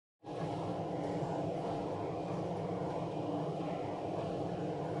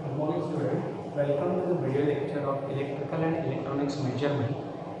morning student, welcome to the video lecture of electrical and electronics measurement.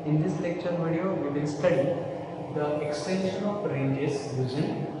 In this lecture video we will study the extension of ranges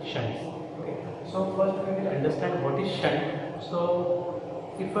using shunt. Okay. So first we will understand what is shunt.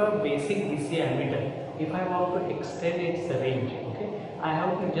 So if a basic DC ammeter, if I want to extend its range, okay, I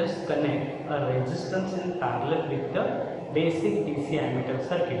have to just connect a resistance in parallel with the basic DC ammeter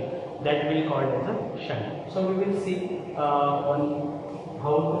circuit. That will be called as a shunt. So we will see on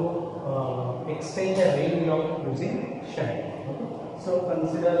how to extend the range of using shunt. Okay. So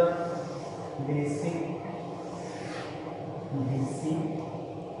consider basic DC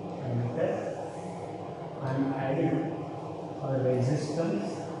ammeter. I am adding a resistance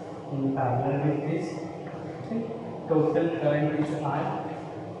in parallel with this. Okay. Total current is I.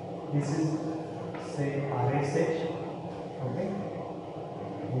 This is say RSH. Okay.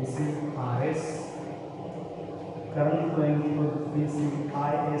 This is RS, current flowing through this is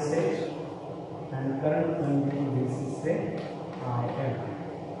ISH, and current flowing through this is say IM.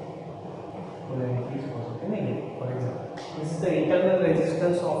 Polarity is positive, negative. For example, this is the internal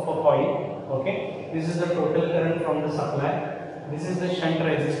resistance of a coil. Okay, this is the total current from the supply. This is the shunt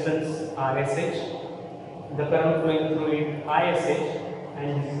resistance RSH. The current flowing through it ISH,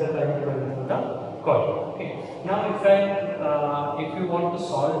 and this is the current flowing through the coil. Okay. Now, if you want to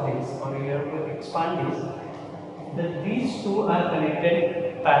solve this or you have to expand this, these two are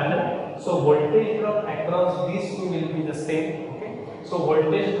connected parallel. So voltage drop across these two will be the same. Okay. So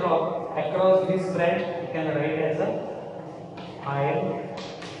voltage drop across this branch you can write as a IL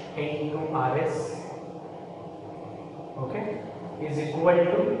into RS. Okay, is equal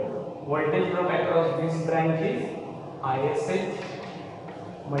to voltage drop across this branch is ISH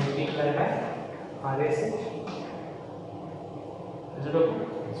multiplied by RSH. Is it okay?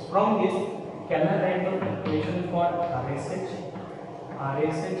 From this, can I write the equation for RSH?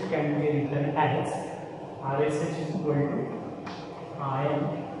 RSH can be written as RSH is equal to IM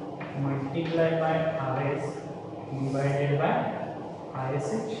multiplied by RS divided by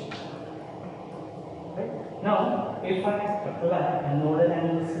ISH. Right? Now, if I apply a nodal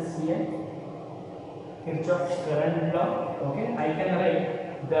analysis here, Kirchhoff's current law, okay, I can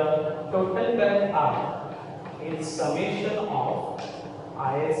write the total current R is summation of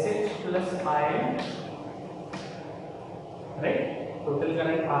ISH plus IM, right? Total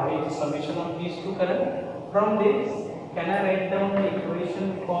current R is summation of these two current. From this, can I write down the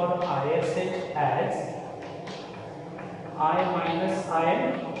equation for ISH as I minus IM?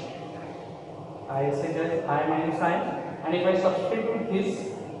 ISH as I minus IM, and if I substitute this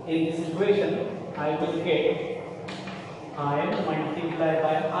in this equation, I will get IM multiplied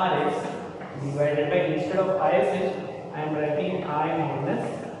by RS divided by, instead of ISH, I am writing I minus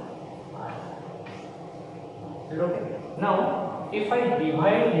I. Okay. Now, if I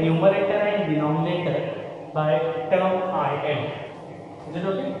divide numerator and denominator by term IM, is it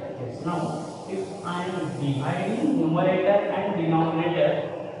okay? Yes. Now, if I am dividing numerator and denominator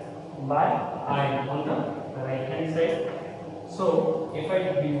by IM on the right hand side, so if I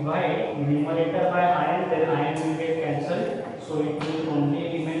divide numerator by IM, then IM will get cancelled. So it will only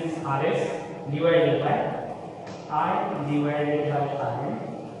remains RS divided by I divided by IM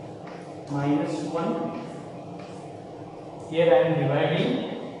minus 1. Here I am dividing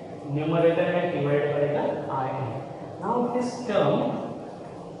numerator and divided by the IM. Now this term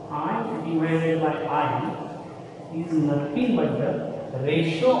I divided by IM is nothing but the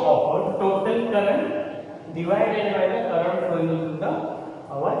ratio of total current divided by the current flowing through the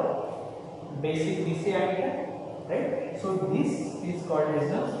our basic DC ammeter, right? So this is called as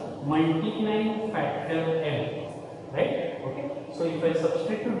the multiplying factor M, right? Okay. So if I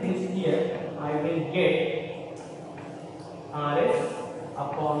substitute this here, I will get RS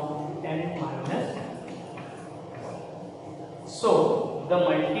upon M minus. So the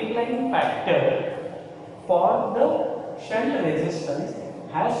multiplying factor for the shunt resistance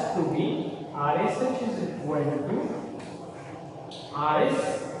has to be RSH is equal to RS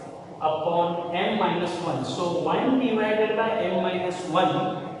upon M minus 1. So 1 divided by M minus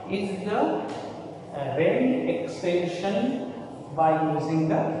 1 is the range extension by using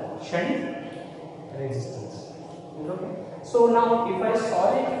the shunt resistance. Okay. So now if I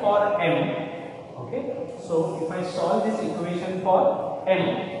solve it for M, okay, so if I solve this equation for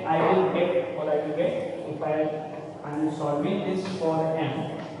M, I will get, if I am solving this for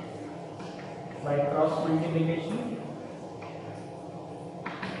M by cross multiplication,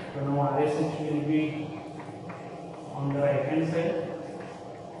 so now RSH will be on the right hand side.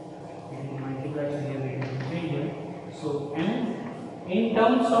 It will multiply here, it will be here. So M in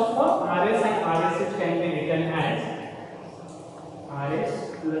terms of RS and RSH can be written as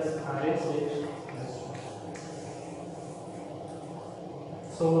RS plus RSH plus 1.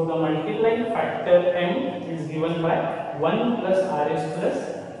 So the multiplying factor M is given by 1 plus RS plus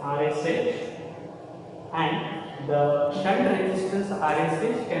RSH, and the shunt resistance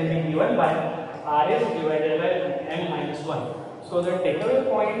RSH can be given by RS divided by M minus 1. So the takeaway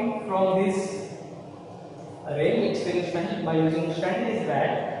point from this range extension by using shunt is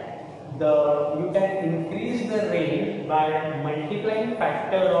that you can increase the range by multiplying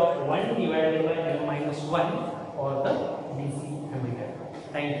factor of 1 divided by M minus 1